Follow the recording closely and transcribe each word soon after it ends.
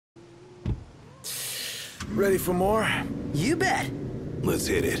Ready for more? You bet. Let's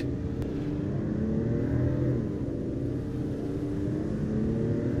hit it.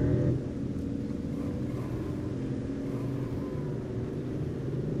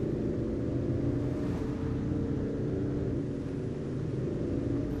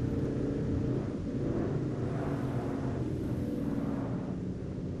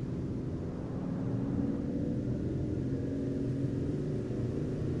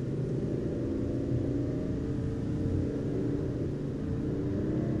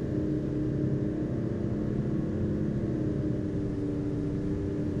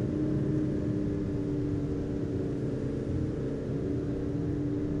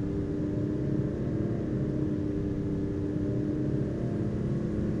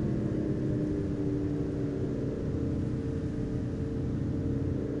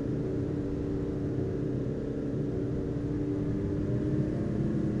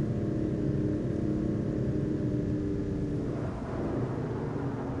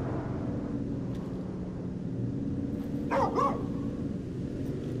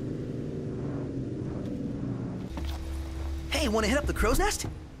 Hey, wanna hit up the crow's nest?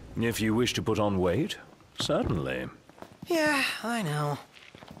 If you wish to put on weight, certainly. Yeah, I know.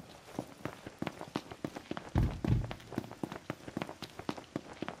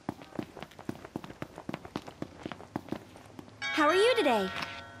 How are you today?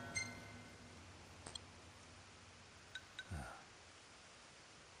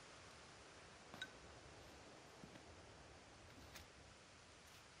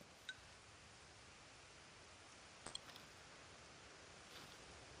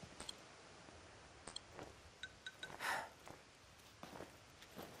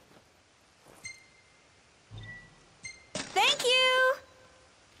 Thank you!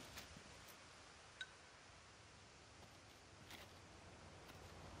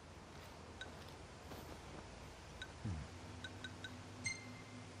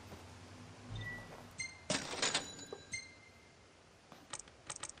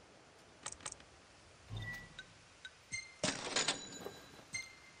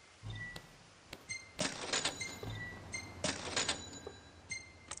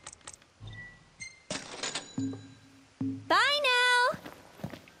 Bye now!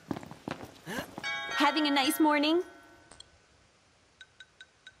 Having a nice morning?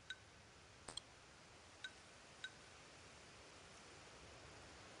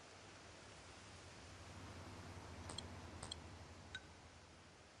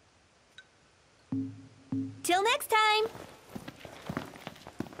 Till next time!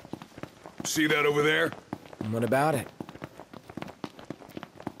 See that over there? What about it?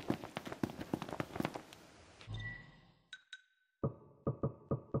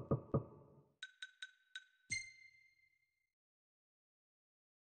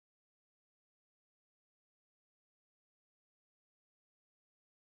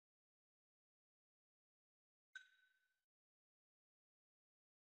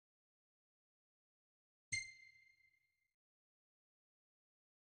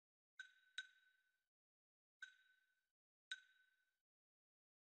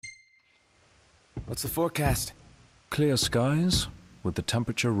 What's the forecast? Clear skies, with the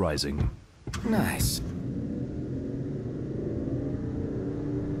temperature rising. Nice.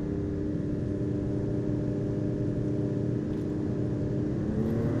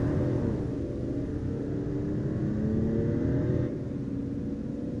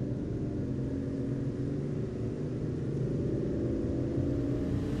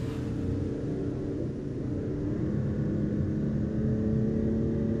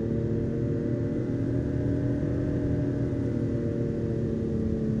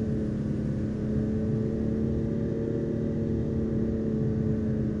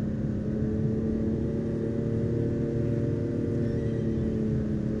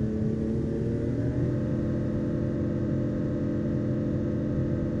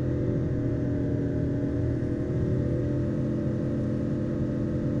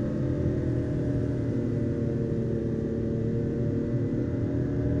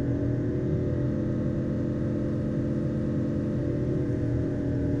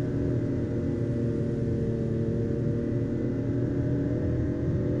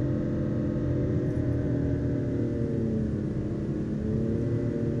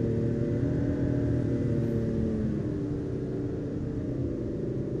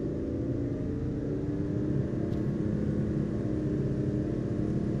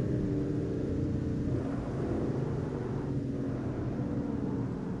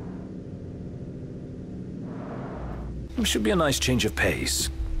 Should be a nice change of pace.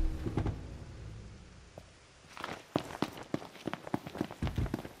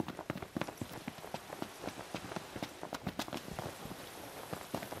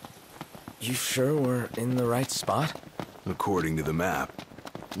 You sure we're in the right spot? According to the map.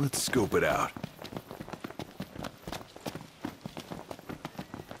 Let's scope it out.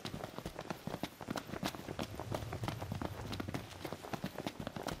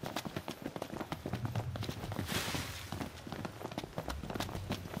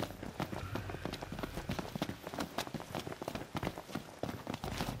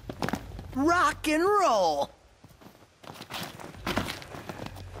 Rock and roll!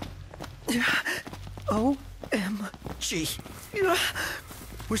 OMG.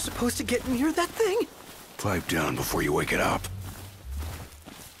 We're supposed to get near that thing? Pipe down before you wake it up.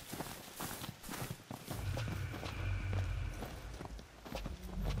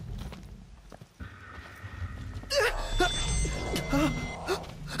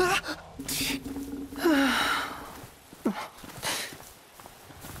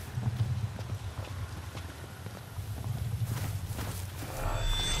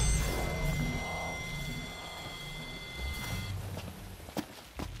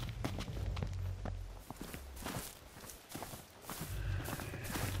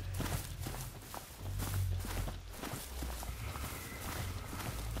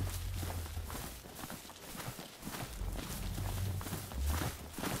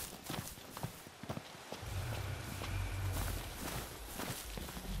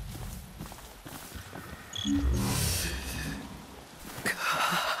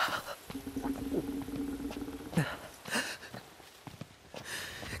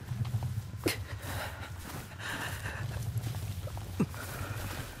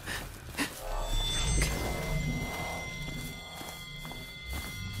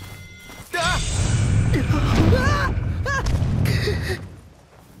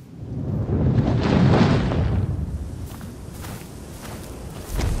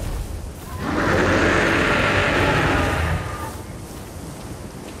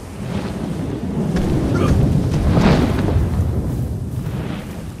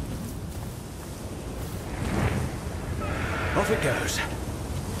 Off it goes.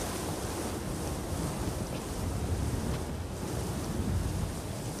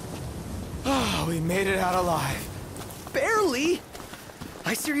 Oh, we made it out alive. Barely!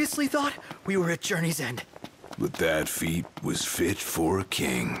 I seriously thought we were at Journey's End. But that feat was fit for a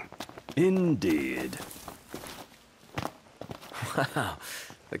king. Indeed. Wow,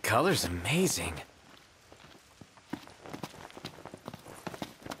 the color's amazing.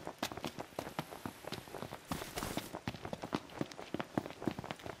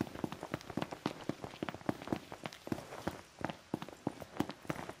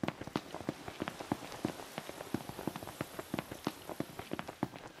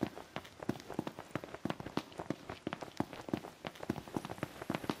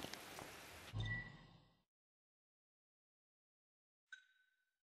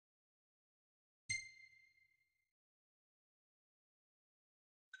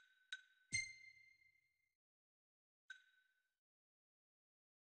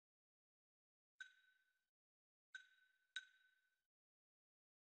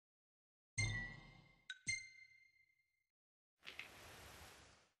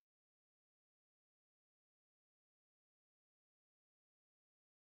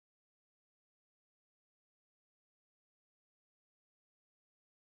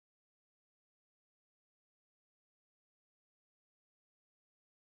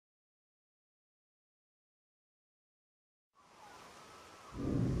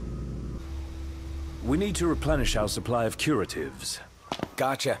 We need to replenish our supply of curatives.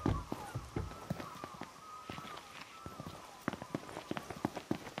 Gotcha.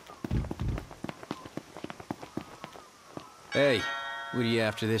 Hey, what are you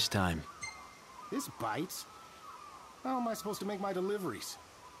after this time? This bites. How am I supposed to make my deliveries?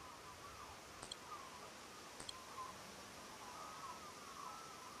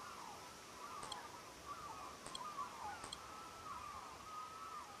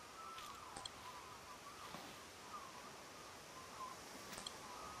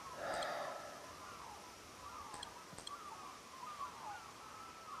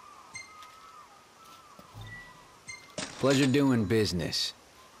 Pleasure doing business.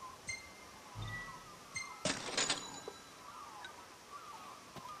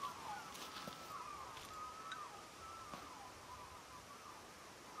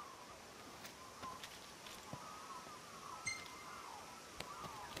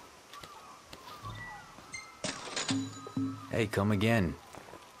 Hey, come again.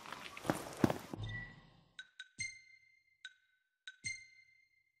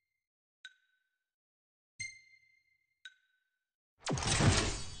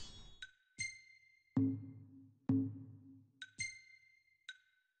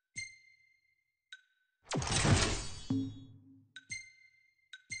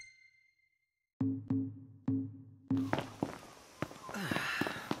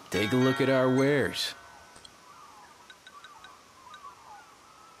 Take a look at our wares.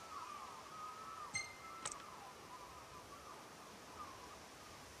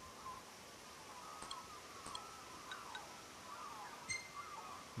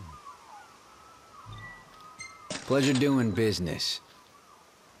 Pleasure doing business.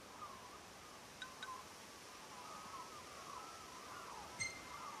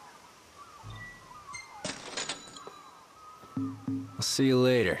 I'll see you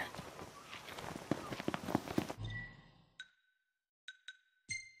later.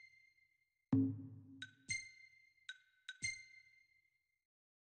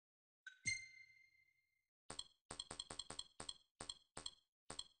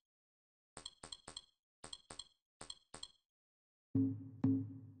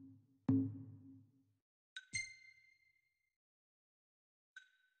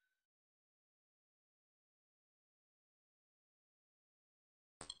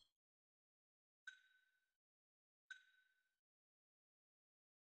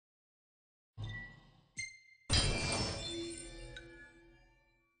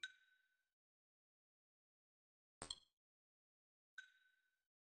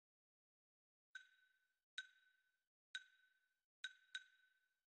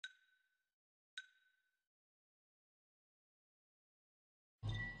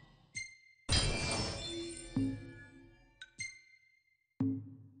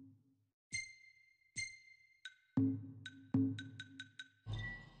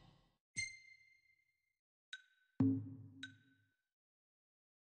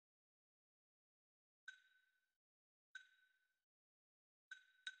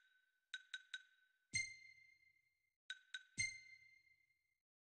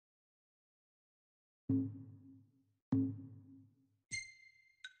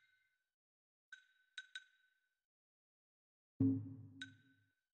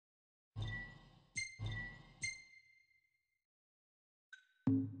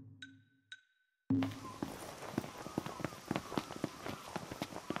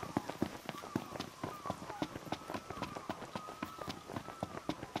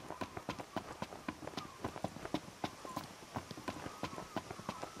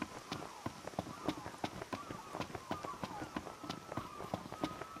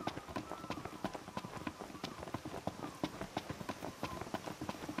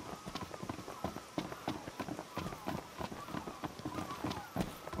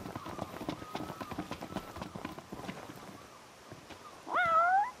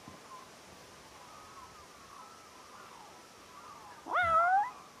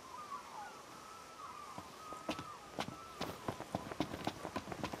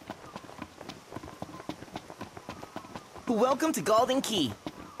 Welcome to Golden Key.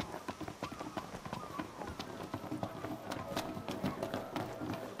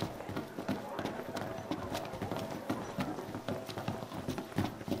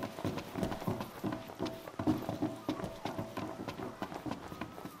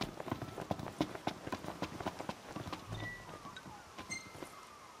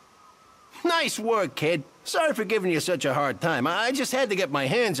 Nice work, kid. Sorry for giving you such a hard time. I just had to get my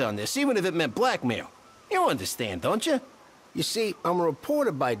hands on this, even if it meant blackmail. You understand, don't you? You see, I'm a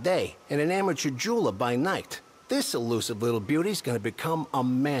reporter by day and an amateur jeweler by night. This elusive little beauty's gonna become a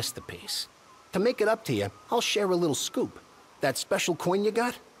masterpiece. To make it up to you, I'll share a little scoop. That special coin you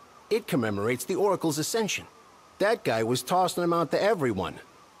got? It commemorates the Oracle's ascension. That guy was tossing them out to everyone.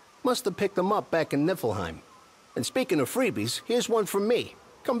 Must have picked them up back in Niflheim. And speaking of freebies, here's one from me.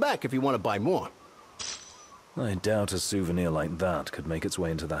 Come back if you want to buy more. I doubt a souvenir like that could make its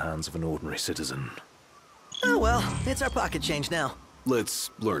way into the hands of an ordinary citizen. Oh well, it's our pocket change now. Let's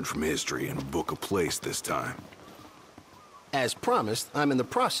learn from history and book a place this time. As promised, I'm in the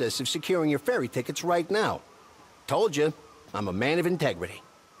process of securing your ferry tickets right now. Told you, I'm a man of integrity.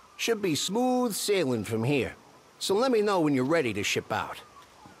 Should be smooth sailing from here. So let me know when you're ready to ship out.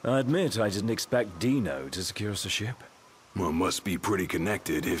 I admit I didn't expect Dino to secure us a ship. Well, must be pretty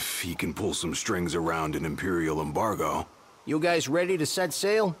connected if he can pull some strings around an Imperial embargo. You guys ready to set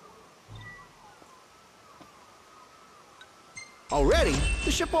sail? Already?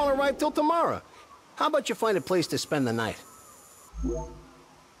 The ship won't arrive till tomorrow. How about you find a place to spend the night?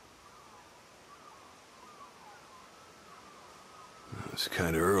 It's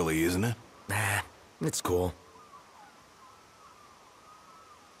kind of early, isn't it? Nah, it's cool.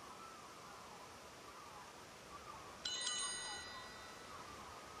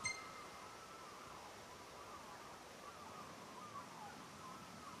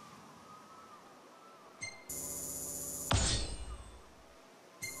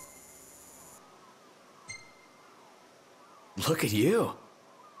 Look at you.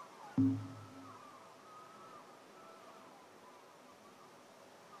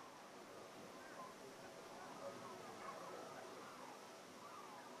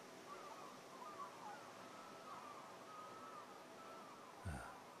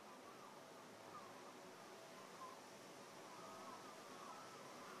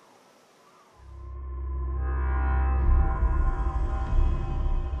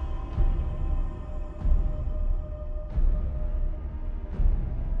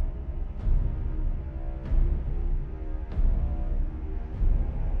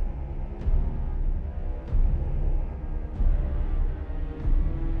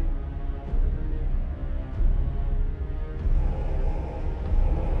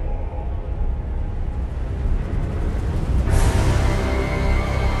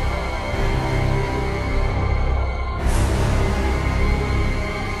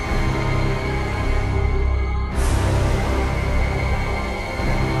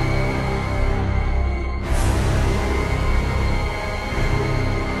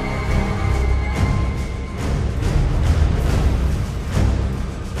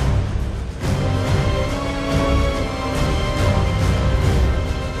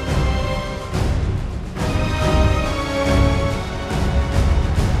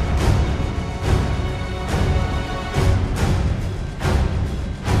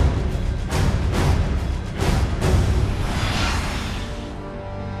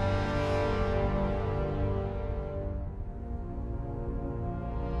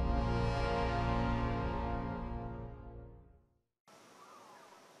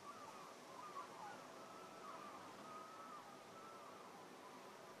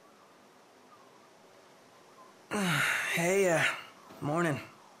 Hey, morning.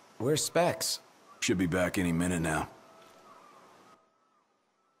 Where's Specs? Should be back any minute now.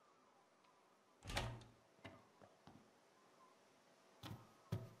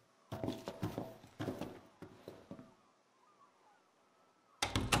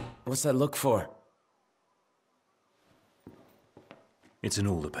 What's that look for? It's in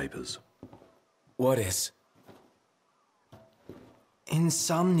all the papers. What is?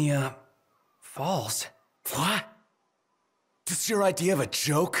 Insomnia Falls. What? This your idea of a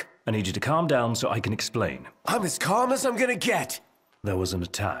joke? I need you to calm down so I can explain. I'm as calm as I'm gonna get. There was an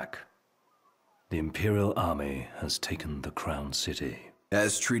attack. The Imperial Army has taken the Crown City.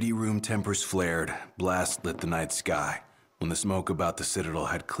 As treaty room tempers flared, blast lit the night sky. When the smoke about the Citadel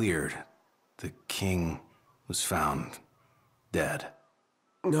had cleared, the king was found dead.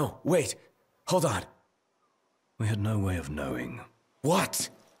 No, wait. Hold on. We had no way of knowing. What?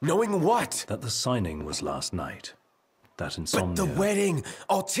 Knowing what? That the signing was last night. That insomnia... But the wedding!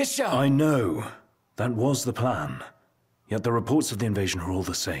 Altisha! I know. That was the plan. Yet the reports of the invasion are all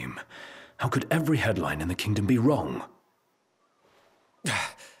the same. How could every headline in the kingdom be wrong?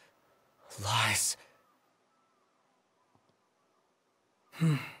 Lies.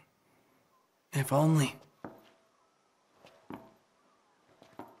 If only.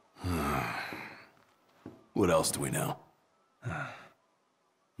 What else do we know?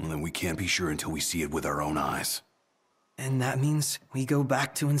 Well, then we can't be sure until we see it with our own eyes. And that means we go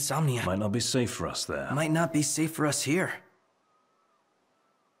back to Insomnia. Might not be safe for us there. Might not be safe for us here.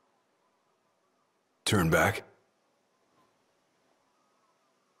 Turn back?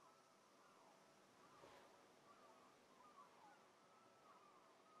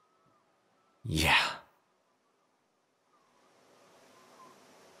 Yeah.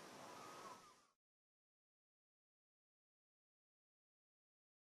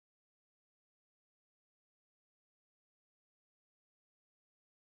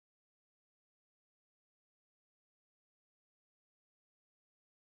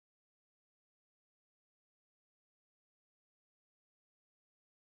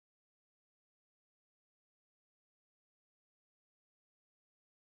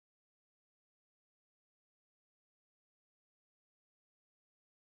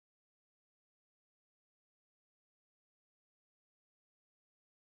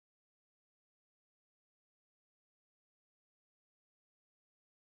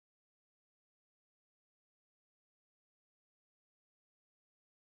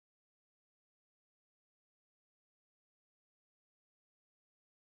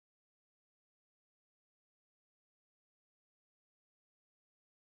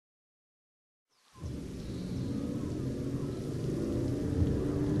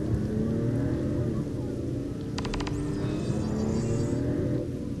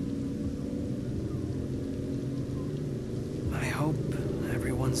 I hope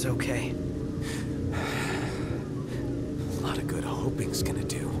everyone's okay. A lot of good hoping's gonna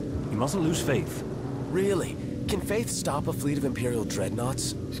do. You mustn't lose faith. Really? Can Faith stop a fleet of Imperial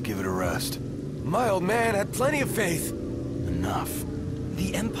dreadnoughts? Just give it a rest. My old man had plenty of faith. Enough.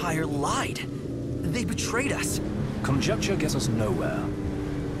 The Empire lied. They betrayed us. Conjecture gets us nowhere.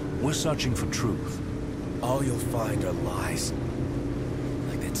 We're searching for truth. All you'll find are lies.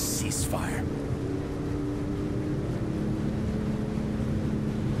 Like that ceasefire.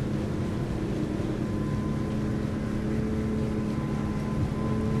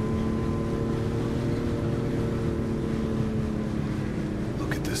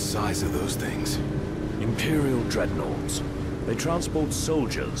 Look at the size of those things. Imperial dreadnoughts. They transport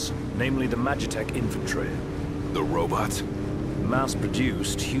soldiers, namely the Magitech infantry. The robots?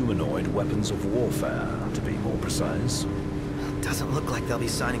 Mass-produced humanoid weapons of warfare, to be more precise. Doesn't look like they'll be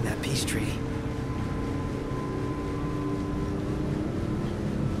signing that peace treaty.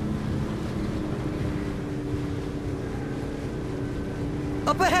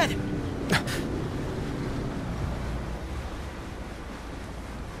 Up ahead!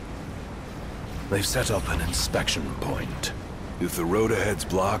 They've set up an inspection point. If the road ahead's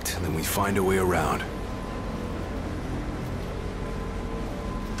blocked, then we find a way around.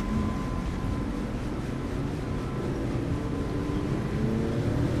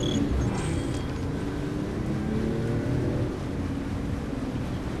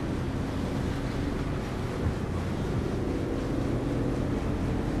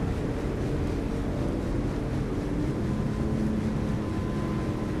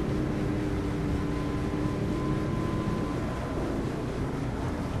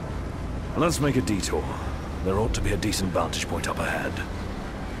 Let's make a detour. There ought to be a decent vantage point up ahead.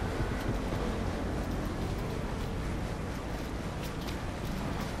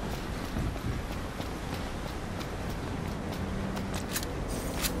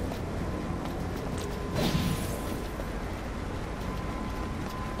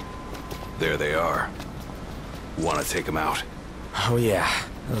 There they are. Want to take them out? Oh yeah,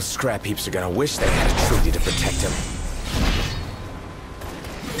 those scrap heaps are gonna wish they had a treaty to protect him.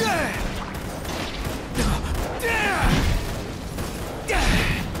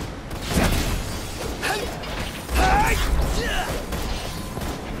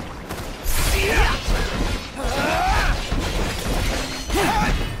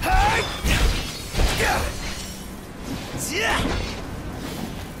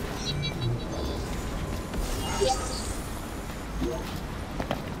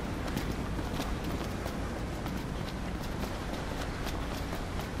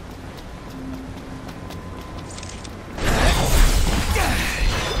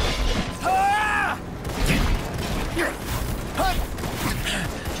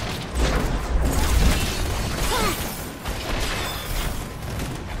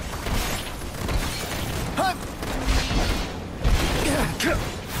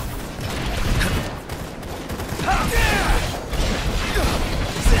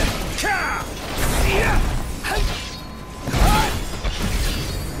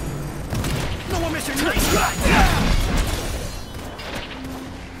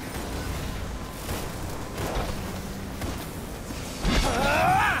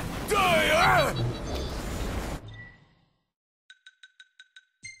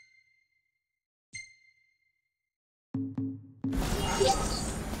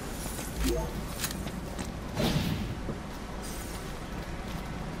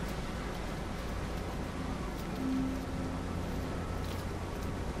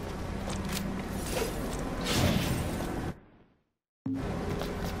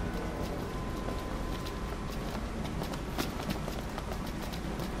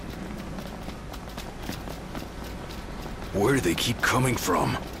 Where do they keep coming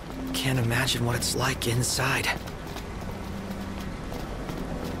from? Can't imagine what it's like inside.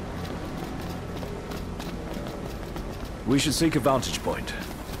 We should seek a vantage point.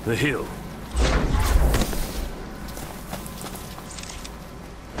 The hill.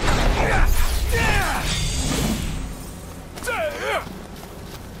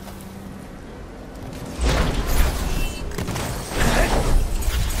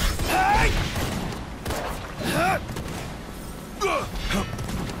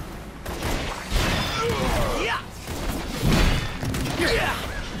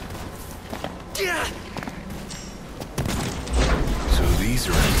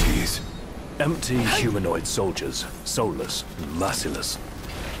 Empty humanoid soldiers, soulless and merciless.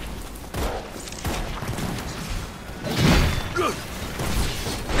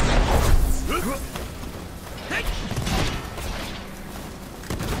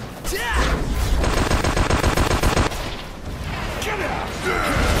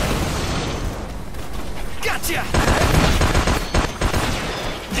 Gotcha!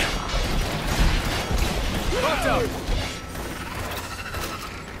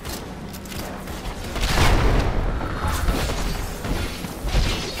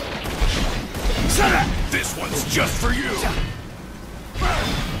 Just for you!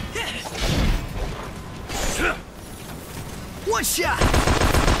 One shot!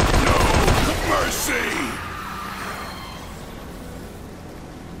 No mercy!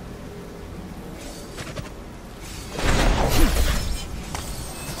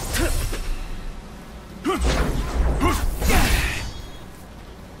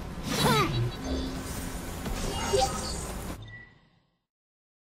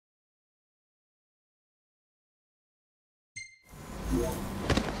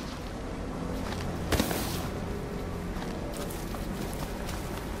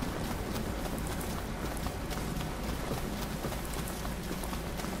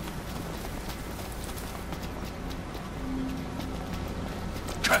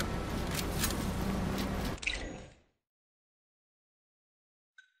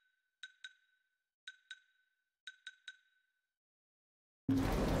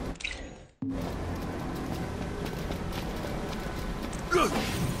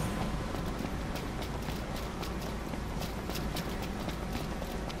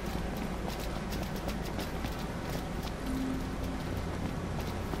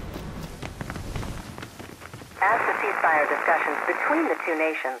 As the ceasefire discussions between the two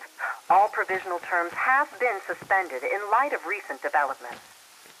nations, all provisional terms have been suspended in light of recent developments.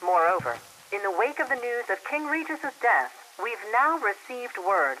 Moreover, in the wake of the news of King Regis's death, we've now received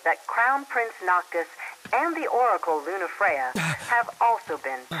word that Crown Prince Noctis and the Oracle Lunafreya have also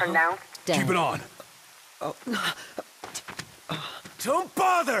been pronounced dead. Keep it on! Don't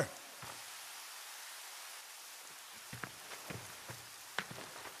bother!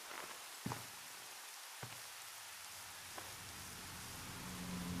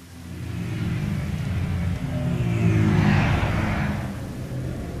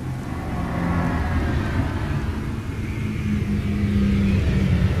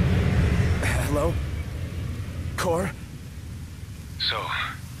 Hello? Cor? So,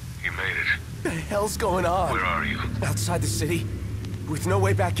 you made it. The hell's going on? Where are you? Outside the city, with no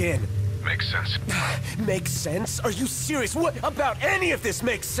way back in. Makes sense. Makes sense? Are you serious? What about any of this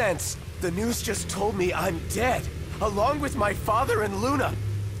makes sense? The news just told me I'm dead, along with my father and Luna.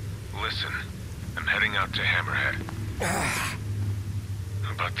 Listen, I'm heading out to Hammerhead.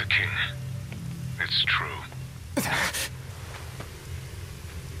 About the king. It's true.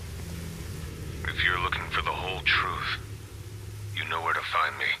 If you're looking for the whole truth, you know where to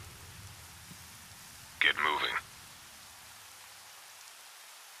find me. Get moving.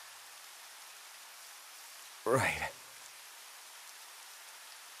 Right.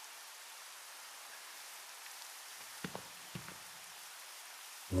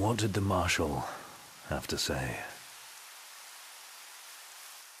 What did the Marshal have to say?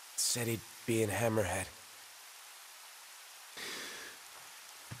 Said he'd be in Hammerhead.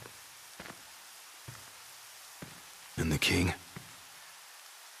 And the king?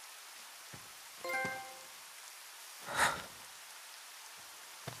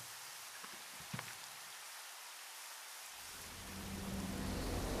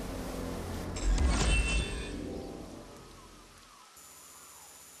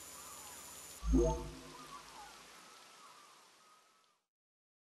 Yeah.